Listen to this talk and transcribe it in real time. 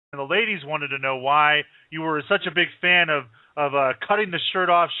And the ladies wanted to know why you were such a big fan of cutting the shirt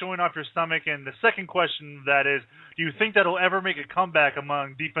off, showing off your stomach. And the second question of that is, do you think that'll ever make a comeback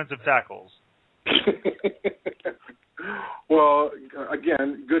among defensive tackles? Well,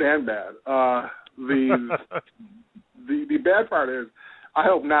 again, good and bad. The bad part is, I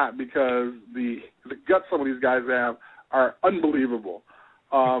hope not, because the guts some of these guys have are unbelievable.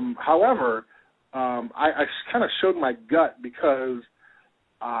 However, I kind of showed my gut because,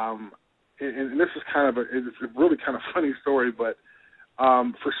 and this is it's a really kind of funny story, but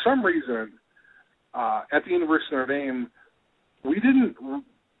for some reason, at the University of Notre Dame, we didn't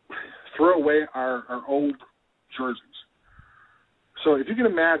throw away our old jerseys. So if you can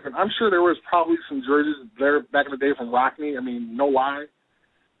imagine, I'm sure there was probably some jerseys there back in the day from Rockney. I mean, no lie.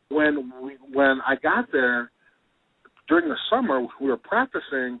 When I got there during the summer, we were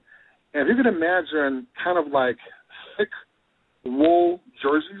practicing, and if you can imagine kind of like thick wool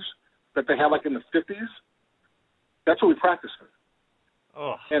jerseys that they had like in the 50s, that's what we practiced in.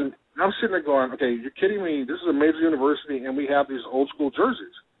 Oh. And I'm sitting there going, okay, you're kidding me. This is a major university, and we have these old school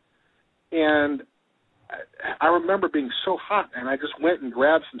jerseys. And I remember being so hot, and I just went and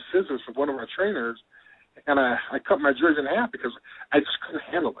grabbed some scissors from one of our trainers, and I cut my jersey in half because I just couldn't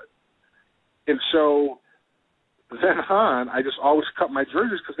handle it. And so then on, I just always cut my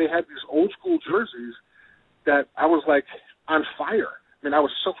jerseys because they had these old school jerseys that I was like on fire. I mean, I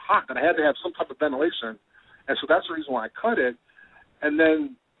was so hot that I had to have some type of ventilation, and so that's the reason why I cut it. And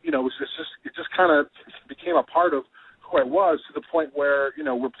then, it just kind of became a part of who I was, to the point where,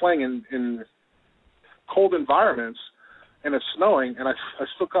 we're playing in cold environments and it's snowing, and I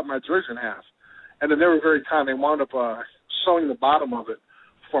still cut my jersey in half. And then they were very kind. They wound up sewing the bottom of it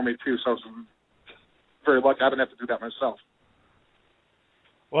for me too, so I was very lucky. I didn't have to do that myself.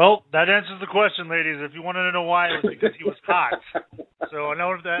 Well, that answers the question, ladies. If you wanted to know why, it was because he was hot. So I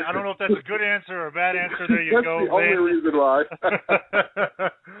don't know if that's a good answer or a bad answer. There you that's go. That's the only reason why.